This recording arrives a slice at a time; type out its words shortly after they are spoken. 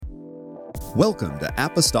Welcome to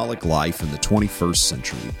Apostolic Life in the 21st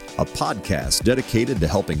Century, a podcast dedicated to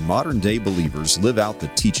helping modern-day believers live out the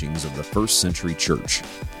teachings of the first century church.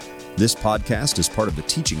 This podcast is part of the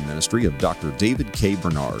teaching ministry of Dr. David K.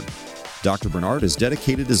 Bernard. Dr. Bernard has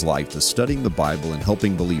dedicated his life to studying the Bible and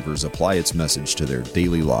helping believers apply its message to their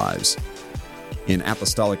daily lives. In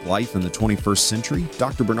Apostolic Life in the 21st Century,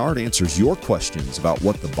 Dr. Bernard answers your questions about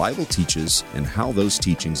what the Bible teaches and how those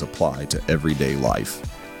teachings apply to everyday life.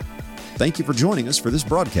 Thank you for joining us for this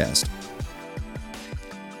broadcast.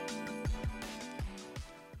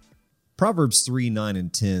 Proverbs 3, 9,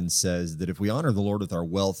 and 10 says that if we honor the Lord with our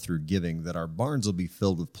wealth through giving, that our barns will be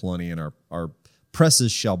filled with plenty and our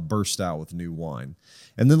presses shall burst out with new wine.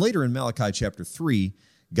 And then later in Malachi chapter 3,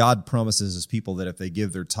 God promises his people that if they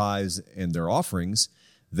give their tithes and their offerings,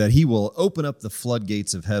 that he will open up the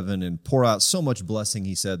floodgates of heaven and pour out so much blessing,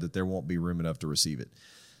 he said, that there won't be room enough to receive it.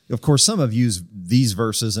 Of course, some have used these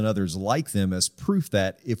verses and others like them as proof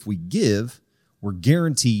that if we give, we're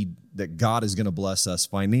guaranteed that God is going to bless us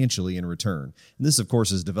financially in return. And this, of course,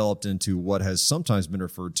 has developed into what has sometimes been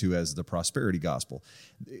referred to as the prosperity gospel.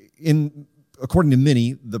 According to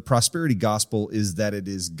many, the prosperity gospel is that it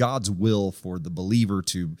is God's will for the believer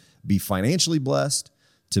to be financially blessed,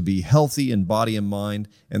 to be healthy in body and mind,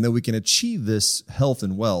 and that we can achieve this health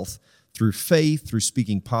and wealth through faith, through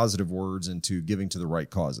speaking positive words, and to giving to the right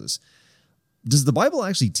causes. Does the Bible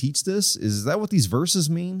actually teach this? Is that what these verses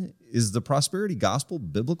mean? Is the prosperity gospel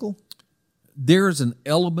biblical? There is an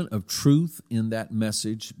element of truth in that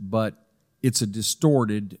message, but it's a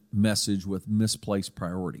distorted message with misplaced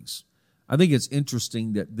priorities. I think it's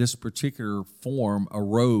interesting that this particular form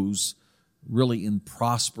arose really in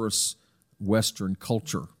prosperous Western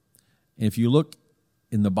culture. And if you look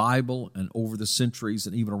in the Bible and over the centuries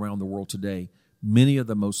and even around the world today, many of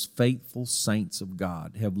the most faithful saints of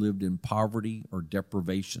God have lived in poverty or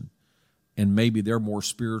deprivation, and maybe they're more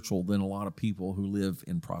spiritual than a lot of people who live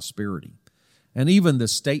in prosperity. And even the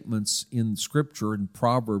statements in Scripture, in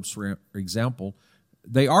Proverbs, for example,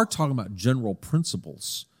 they are talking about general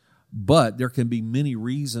principles, but there can be many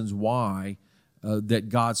reasons why that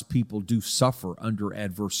God's people do suffer under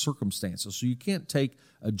adverse circumstances. So you can't take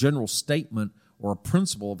a general statement or a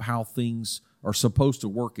principle of how things are supposed to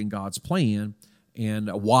work in God's plan and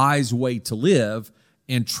a wise way to live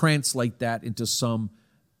and translate that into some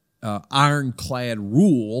ironclad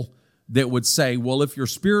rule that would say, well, if you're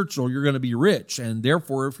spiritual, you're going to be rich, and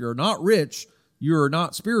therefore if you're not rich, you're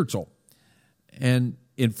not spiritual. And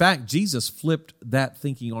in fact, Jesus flipped that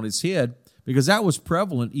thinking on his head because that was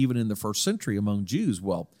prevalent even in the first century among Jews.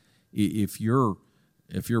 Well, if you're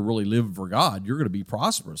really living for God, you're going to be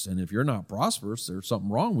prosperous. And if you're not prosperous, there's something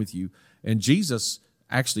wrong with you. And Jesus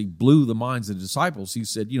actually blew the minds of the disciples. He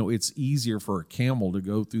said, it's easier for a camel to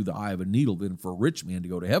go through the eye of a needle than for a rich man to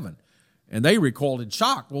go to heaven. And they recoiled in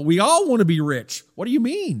shock. Well, we all want to be rich. What do you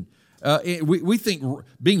mean? We think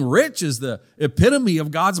being rich is the epitome of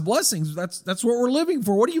God's blessings. That's what we're living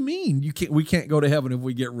for. What do you mean? We can't go to heaven if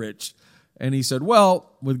we get rich. And he said,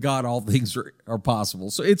 well, with God, all things are possible.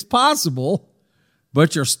 So it's possible,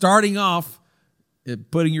 but you're starting off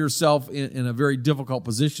putting yourself in a very difficult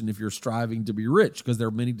position if you're striving to be rich, because there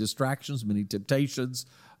are many distractions, many temptations.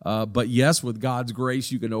 But yes, with God's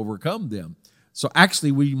grace, you can overcome them. So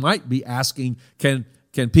actually, we might be asking, can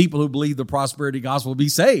people who believe the prosperity gospel be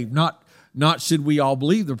saved? Not should we all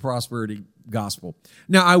believe the prosperity gospel.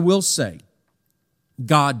 Now, I will say,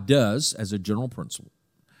 God does, as a general principle,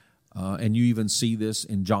 and you even see this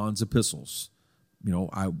in John's epistles,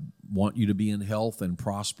 I want you to be in health and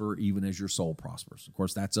prosper even as your soul prospers. Of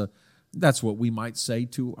course, that's what we might say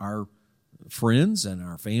to our friends and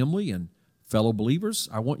our family and fellow believers.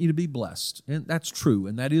 I want you to be blessed. And that's true,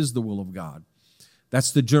 and that is the will of God.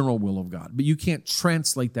 That's the general will of God. But you can't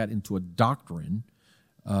translate that into a doctrine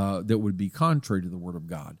that would be contrary to the Word of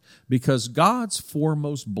God, because God's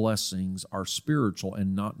foremost blessings are spiritual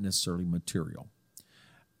and not necessarily material.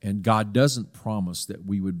 And God doesn't promise that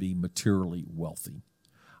we would be materially wealthy.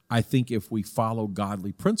 I think if we follow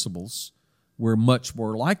godly principles, we're much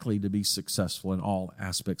more likely to be successful in all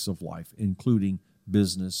aspects of life, including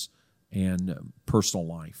business and personal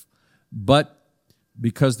life. But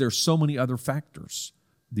because there's so many other factors,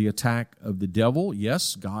 the attack of the devil,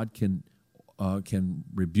 yes, God can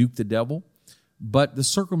rebuke the devil, but the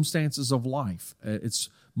circumstances of life, it's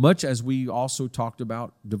much as we also talked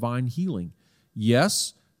about divine healing.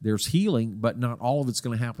 Yes, there's healing, but not all of it's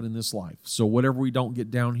going to happen in this life. So whatever we don't get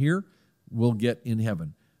down here, we'll get in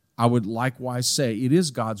heaven. I would likewise say it is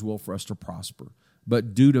God's will for us to prosper,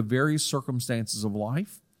 but due to various circumstances of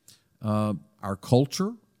life, our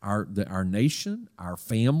culture, our nation, our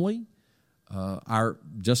family,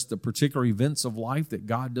 just the particular events of life that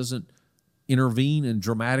God doesn't intervene and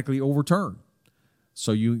dramatically overturn.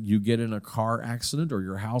 So you get in a car accident, or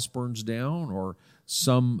your house burns down, or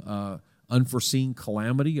some unforeseen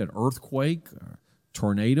calamity, an earthquake, a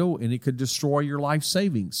tornado, and it could destroy your life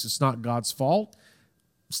savings. It's not God's fault.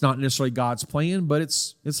 It's not necessarily God's plan, but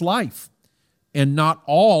it's life. And not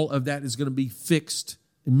all of that is going to be fixed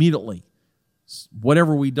immediately.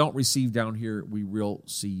 Whatever we don't receive down here, we will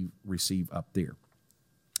receive up there.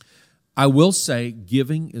 I will say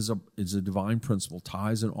giving is a divine principle.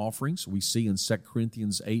 Tithes and offerings, we see in 2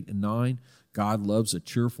 Corinthians 8 and 9, God loves a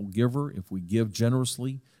cheerful giver. If we give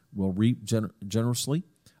generously, we'll reap generously.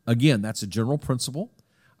 Again, that's a general principle.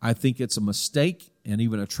 I think it's a mistake and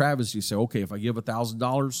even a travesty to say, okay, if I give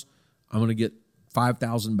 $1,000, I'm going to get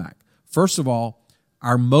 $5,000 back. First of all,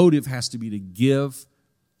 our motive has to be to give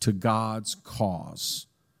to God's cause,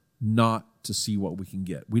 not to see what we can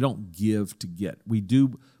get. We don't give to get. We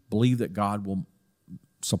do believe that God will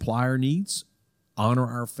supply our needs, honor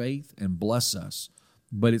our faith, and bless us.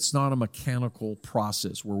 But it's not a mechanical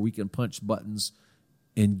process where we can punch buttons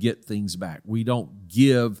and get things back. We don't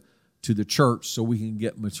give to the church so we can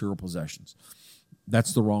get material possessions.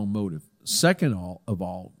 That's the wrong motive. Second of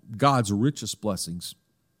all, God's richest blessings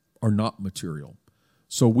are not material.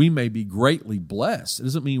 So we may be greatly blessed. It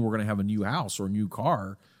doesn't mean we're going to have a new house or a new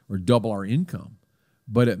car or double our income,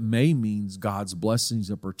 but it may mean God's blessings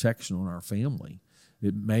of protection on our family.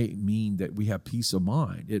 It may mean that we have peace of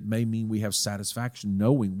mind. It may mean we have satisfaction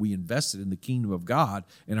knowing we invested in the kingdom of God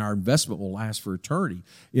and our investment will last for eternity.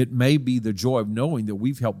 It may be the joy of knowing that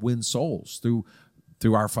we've helped win souls through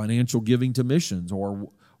our financial giving to missions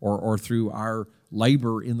or through our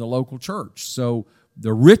labor in the local church. So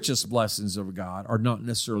the richest blessings of God are not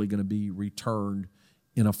necessarily going to be returned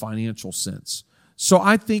in a financial sense. So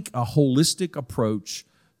I think a holistic approach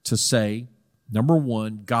to say, number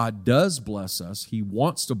one, God does bless us. He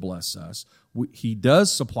wants to bless us. He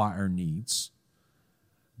does supply our needs.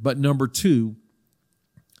 But number two,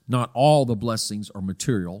 not all the blessings are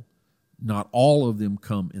material. Not all of them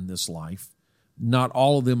come in this life. Not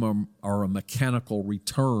all of them are a mechanical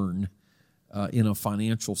return in a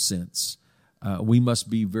financial sense. We must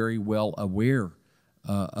be very well aware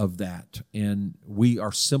of that. And we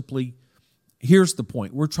are simply, here's the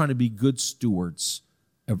point, we're trying to be good stewards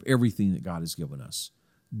of everything that God has given us.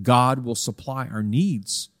 God will supply our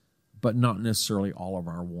needs, but not necessarily all of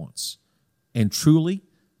our wants. And truly,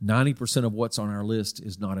 90% of what's on our list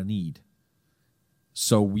is not a need.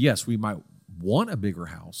 So yes, we might want a bigger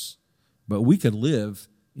house, but we could live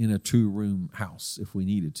in a 2-room house if we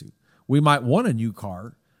needed to. We might want a new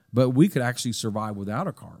car, but we could actually survive without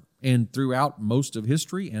a car. And throughout most of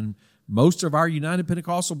history and most of our United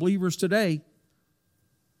Pentecostal believers today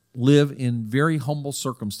live in very humble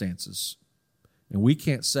circumstances. And we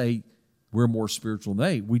can't say we're more spiritual than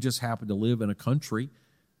they. We just happen to live in a country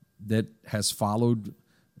that has followed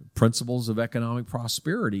principles of economic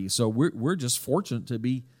prosperity. So we're just fortunate to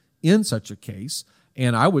be in such a case.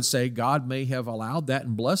 And I would say God may have allowed that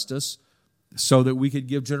and blessed us so that we could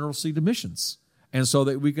give generously to missions and so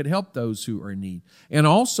that we could help those who are in need. And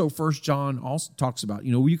also 1 John also talks about,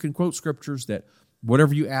 you can quote scriptures that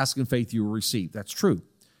whatever you ask in faith you will receive. That's true.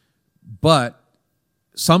 But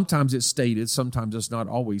sometimes it's stated, sometimes it's not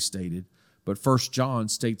always stated, but 1 John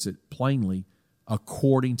states it plainly,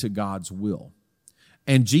 according to God's will.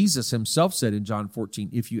 And Jesus himself said in John 14,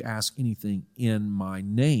 if you ask anything in my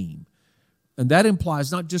name. And that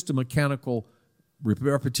implies not just a mechanical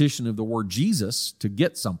repetition of the word Jesus to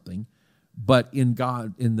get something, but in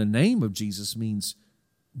God, in the name of Jesus means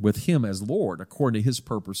with him as Lord, according to his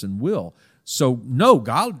purpose and will. So no,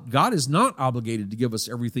 God is not obligated to give us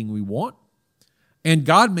everything we want. And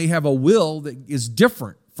God may have a will that is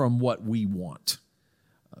different from what we want.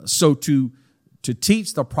 So to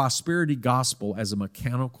teach the prosperity gospel as a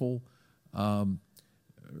mechanical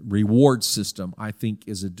reward system, I think,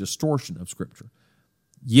 is a distortion of Scripture.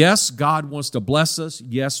 Yes, God wants to bless us.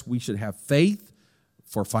 Yes, we should have faith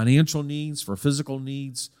for financial needs, for physical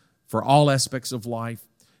needs, for all aspects of life.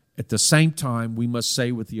 At the same time, we must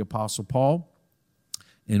say with the Apostle Paul,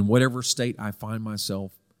 in whatever state I find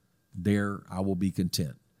myself, there I will be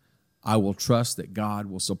content. I will trust that God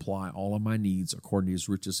will supply all of my needs according to his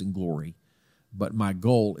riches and glory. But my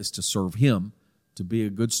goal is to serve him, to be a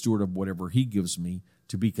good steward of whatever he gives me,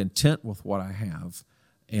 to be content with what I have,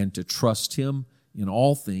 and to trust him in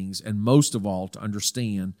all things, and most of all, to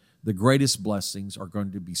understand the greatest blessings are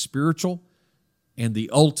going to be spiritual, and the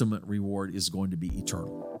ultimate reward is going to be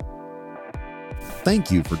eternal.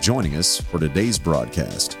 Thank you for joining us for today's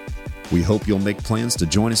broadcast. We hope you'll make plans to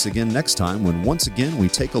join us again next time when once again we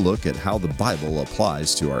take a look at how the Bible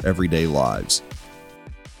applies to our everyday lives.